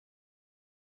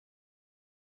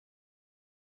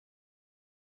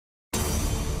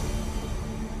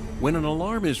When an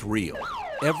alarm is real,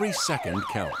 every second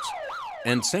counts,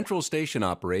 and central station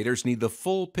operators need the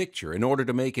full picture in order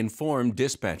to make informed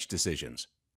dispatch decisions.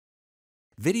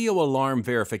 Video alarm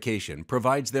verification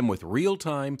provides them with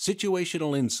real-time,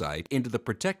 situational insight into the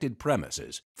protected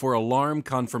premises for alarm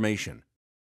confirmation.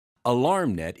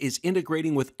 AlarmNet is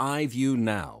integrating with iView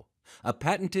Now, a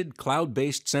patented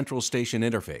cloud-based central station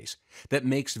interface that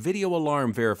makes video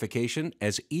alarm verification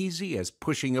as easy as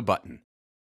pushing a button.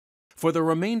 For the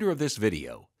remainder of this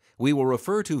video, we will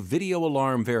refer to video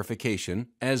alarm verification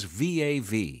as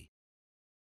VAV.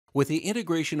 With the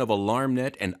integration of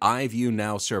AlarmNet and iView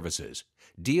Now services,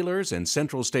 dealers and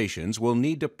central stations will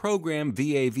need to program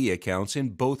VAV accounts in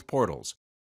both portals.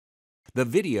 The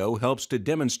video helps to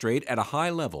demonstrate at a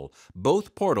high level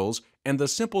both portals and the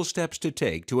simple steps to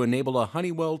take to enable a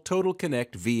Honeywell Total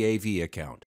Connect VAV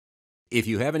account. If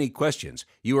you have any questions,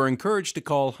 you are encouraged to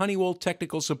call Honeywell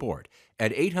Technical Support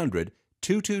at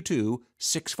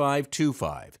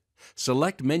 800-222-6525.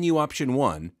 Select menu option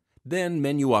 1, then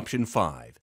menu option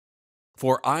 5.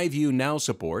 For iView Now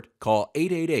support, call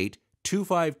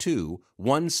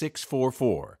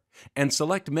 888-252-1644 and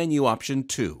select menu option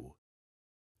 2.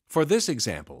 For this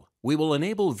example, we will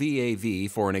enable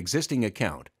VAV for an existing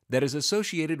account that is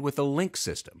associated with a Lynx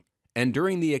system, and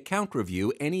during the account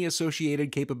review, any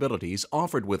associated capabilities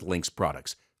offered with Lynx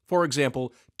products, for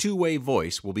example, two-way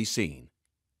voice, will be seen.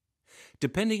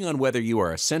 Depending on whether you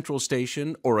are a central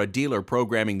station or a dealer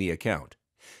programming the account,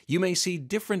 you may see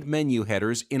different menu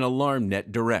headers in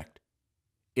AlarmNet Direct.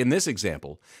 In this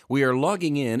example, we are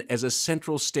logging in as a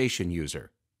central station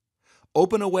user.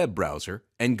 Open a web browser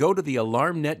and go to the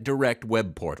AlarmNet Direct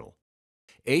web portal.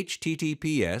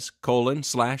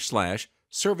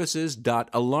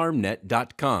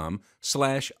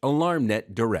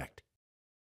 https://services.alarmnet.com/alarmnetdirect.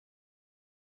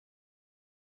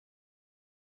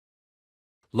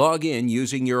 Log in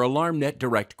using your AlarmNet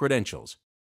Direct credentials.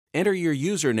 Enter your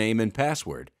username and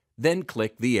password, then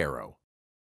click the arrow.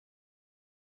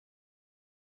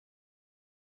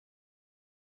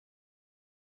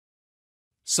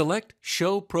 Select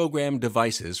Show Program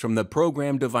Devices from the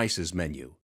Program Devices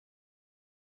menu.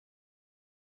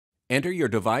 Enter your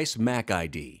device MAC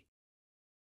ID.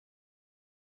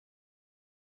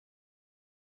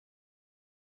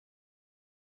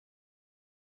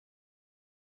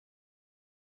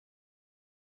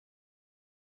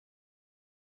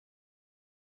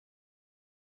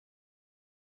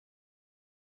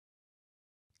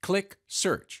 Click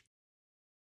Search.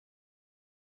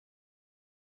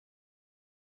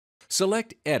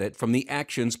 Select Edit from the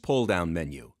Actions pull-down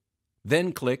menu.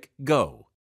 Then click Go.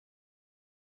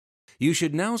 You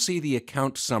should now see the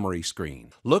Account Summary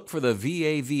screen. Look for the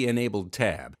VAV Enabled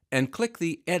tab and click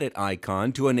the Edit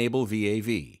icon to enable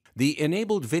VAV. The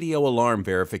Enabled Video Alarm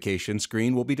Verification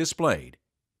screen will be displayed.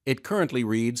 It currently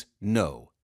reads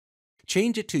No.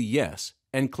 Change it to Yes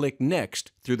and click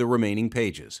Next through the remaining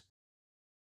pages.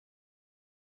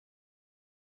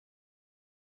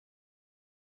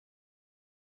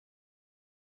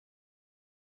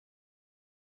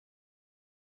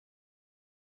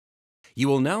 You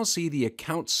will now see the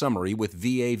account summary with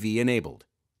VAV enabled.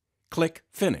 Click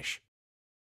Finish.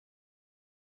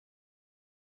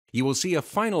 You will see a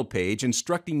final page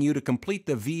instructing you to complete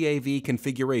the VAV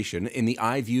configuration in the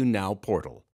iView Now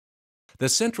portal. The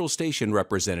central station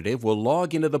representative will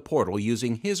log into the portal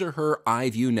using his or her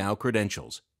iView Now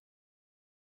credentials.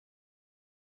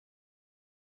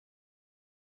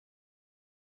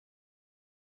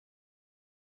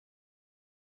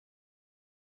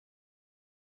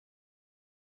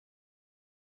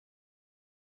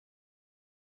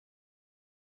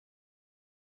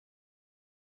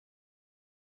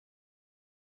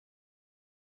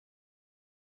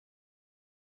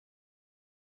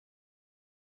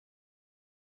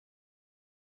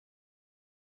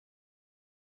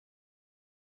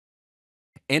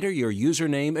 Enter your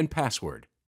username and password.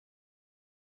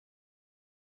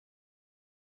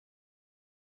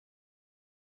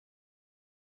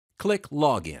 Click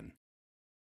Login.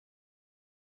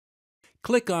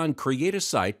 Click on Create a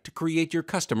Site to create your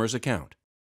customer's account.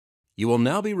 You will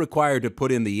now be required to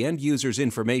put in the end user's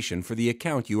information for the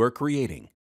account you are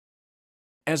creating.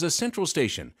 As a central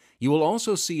station, you will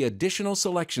also see additional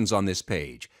selections on this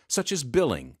page, such as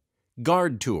billing,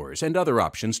 guard tours, and other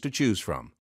options to choose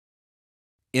from.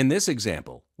 In this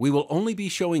example, we will only be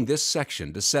showing this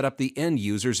section to set up the end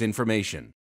user's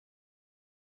information.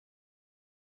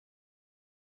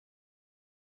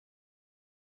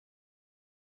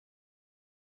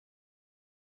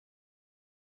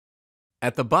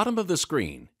 At the bottom of the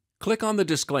screen, click on the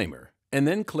disclaimer and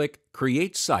then click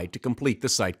Create Site to complete the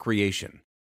site creation.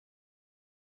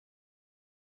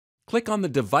 Click on the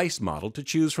device model to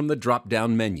choose from the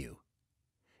drop-down menu.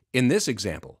 In this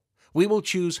example, we will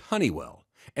choose Honeywell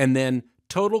and then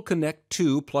Total Connect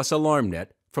 2 plus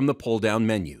AlarmNet from the pull-down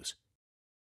menus.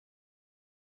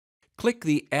 Click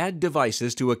the Add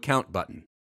Devices to Account button.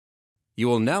 You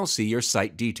will now see your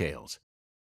site details.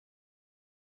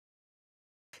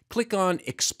 Click on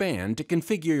Expand to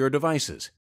configure your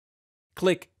devices.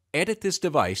 Click Edit this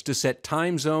device to set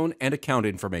time zone and account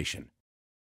information.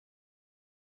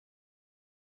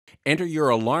 Enter your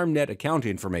AlarmNet account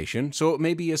information so it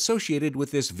may be associated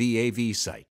with this VAV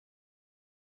site.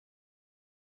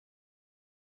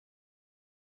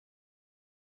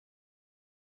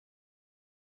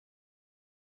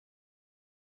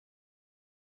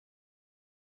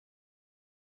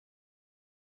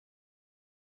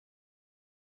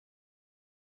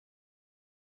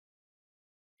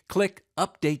 Click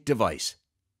Update Device.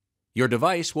 Your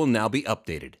device will now be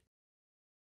updated.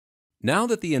 Now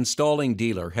that the installing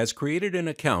dealer has created an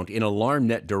account in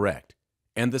AlarmNet Direct,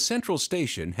 and the central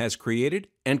station has created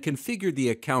and configured the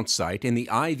account site in the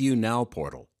iView Now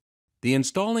portal, the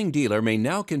installing dealer may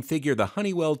now configure the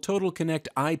Honeywell Total Connect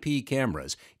IP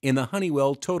cameras in the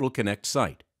Honeywell Total Connect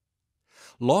site.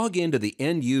 Log into the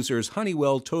end user's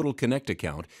Honeywell Total Connect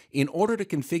account in order to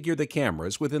configure the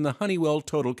cameras within the Honeywell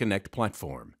Total Connect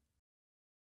platform.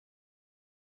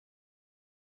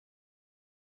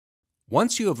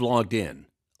 Once you have logged in,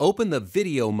 open the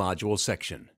Video Module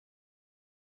section.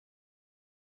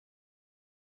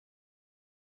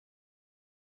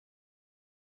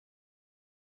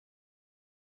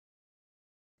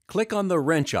 Click on the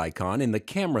wrench icon in the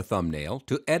camera thumbnail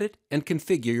to edit and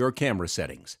configure your camera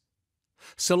settings.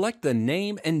 Select the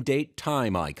Name and Date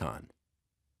Time icon.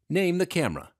 Name the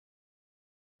camera.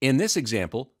 In this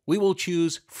example, we will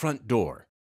choose Front Door.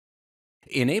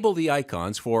 Enable the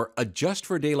icons for Adjust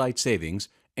for Daylight Savings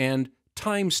and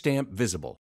Timestamp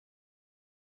Visible.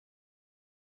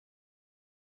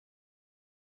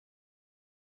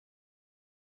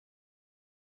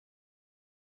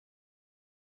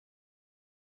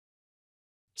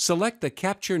 Select the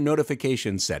Capture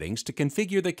Notification settings to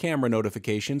configure the camera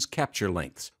notifications capture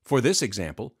lengths. For this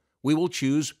example, we will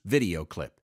choose Video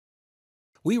Clip.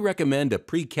 We recommend a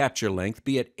pre-capture length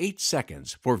be at 8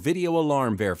 seconds for video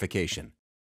alarm verification,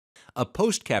 a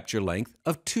post-capture length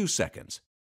of 2 seconds,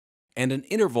 and an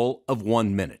interval of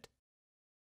 1 minute.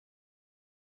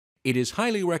 It is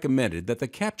highly recommended that the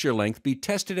capture length be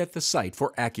tested at the site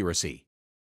for accuracy.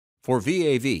 For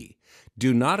VAV,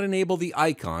 do not enable the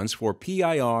icons for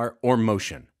PIR or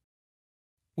motion.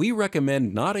 We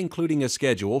recommend not including a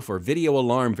schedule for video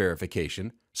alarm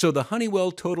verification, so the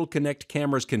Honeywell Total Connect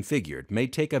cameras configured may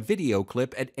take a video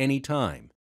clip at any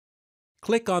time.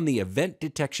 Click on the Event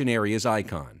Detection Areas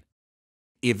icon.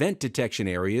 Event detection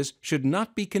areas should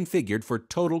not be configured for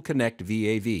Total Connect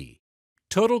VAV.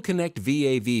 Total Connect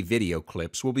VAV video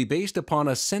clips will be based upon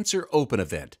a sensor open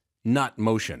event, not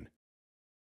motion.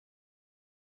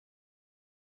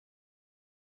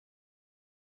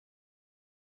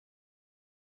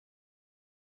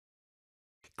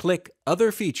 Click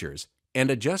Other Features and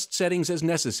adjust settings as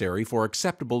necessary for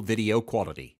acceptable video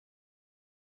quality.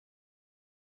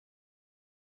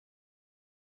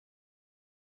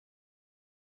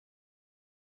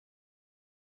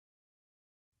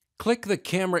 Click the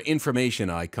Camera Information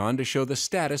icon to show the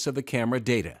status of the camera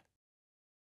data.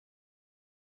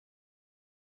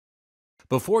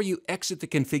 Before you exit the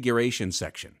configuration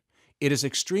section, it is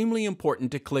extremely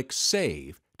important to click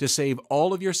Save to save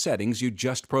all of your settings you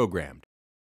just programmed.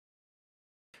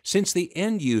 Since the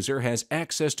end user has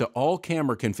access to all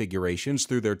camera configurations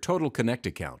through their Total Connect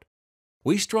account,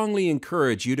 we strongly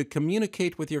encourage you to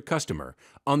communicate with your customer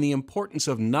on the importance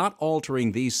of not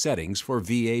altering these settings for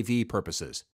VAV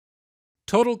purposes.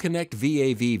 Total Connect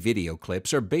VAV video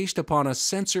clips are based upon a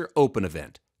sensor open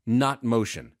event, not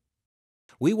motion.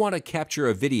 We want to capture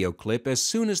a video clip as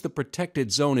soon as the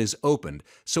protected zone is opened,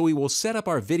 so we will set up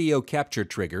our video capture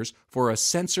triggers for a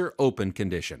sensor open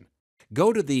condition.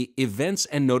 Go to the Events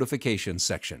and Notifications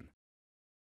section.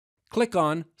 Click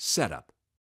on Setup.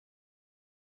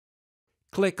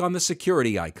 Click on the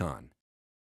security icon.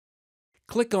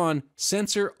 Click on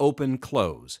Sensor Open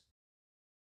Close.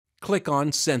 Click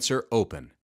on Sensor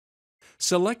Open.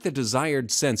 Select the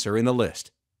desired sensor in the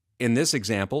list. In this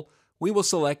example, we will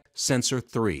select Sensor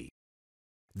 3.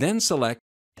 Then select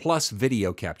Plus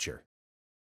Video Capture.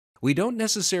 We don't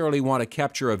necessarily want to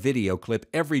capture a video clip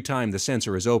every time the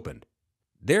sensor is opened.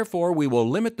 Therefore, we will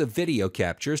limit the video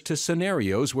captures to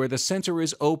scenarios where the sensor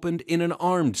is opened in an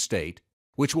armed state,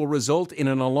 which will result in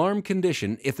an alarm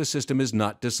condition if the system is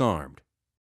not disarmed.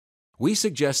 We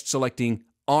suggest selecting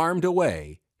Armed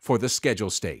Away for the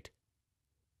schedule state.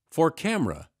 For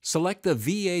camera, select the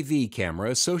VAV camera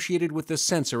associated with the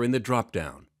sensor in the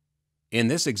drop-down. In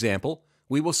this example,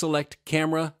 we will select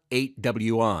Camera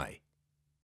 8WI.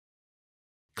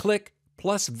 Click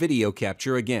plus Video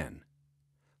Capture again.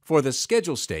 For the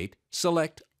schedule state,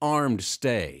 select Armed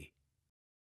Stay.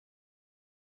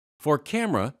 For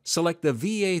camera, select the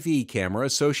VAV camera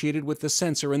associated with the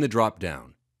sensor in the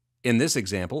drop-down. In this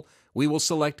example, we will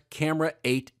select Camera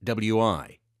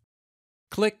 8WI.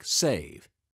 Click Save.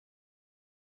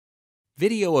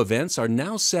 Video events are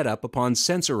now set up upon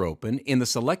sensor open in the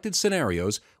selected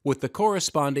scenarios with the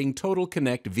corresponding Total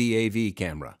Connect VAV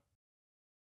camera.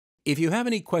 If you have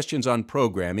any questions on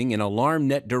programming in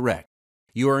AlarmNet Direct,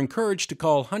 you are encouraged to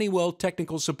call Honeywell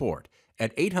Technical Support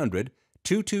at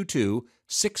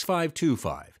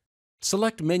 800-222-6525.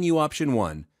 Select Menu Option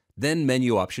 1, then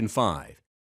Menu Option 5.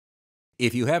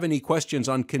 If you have any questions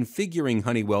on configuring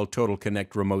Honeywell Total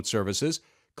Connect remote services,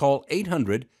 call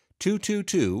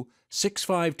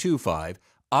 800-222-6525,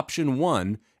 Option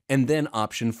 1, and then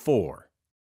Option 4.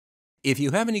 If you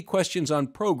have any questions on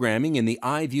programming in the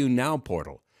iView Now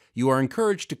portal, you are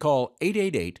encouraged to call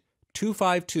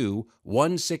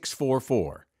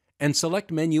 888-252-1644 and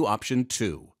select Menu Option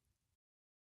 2.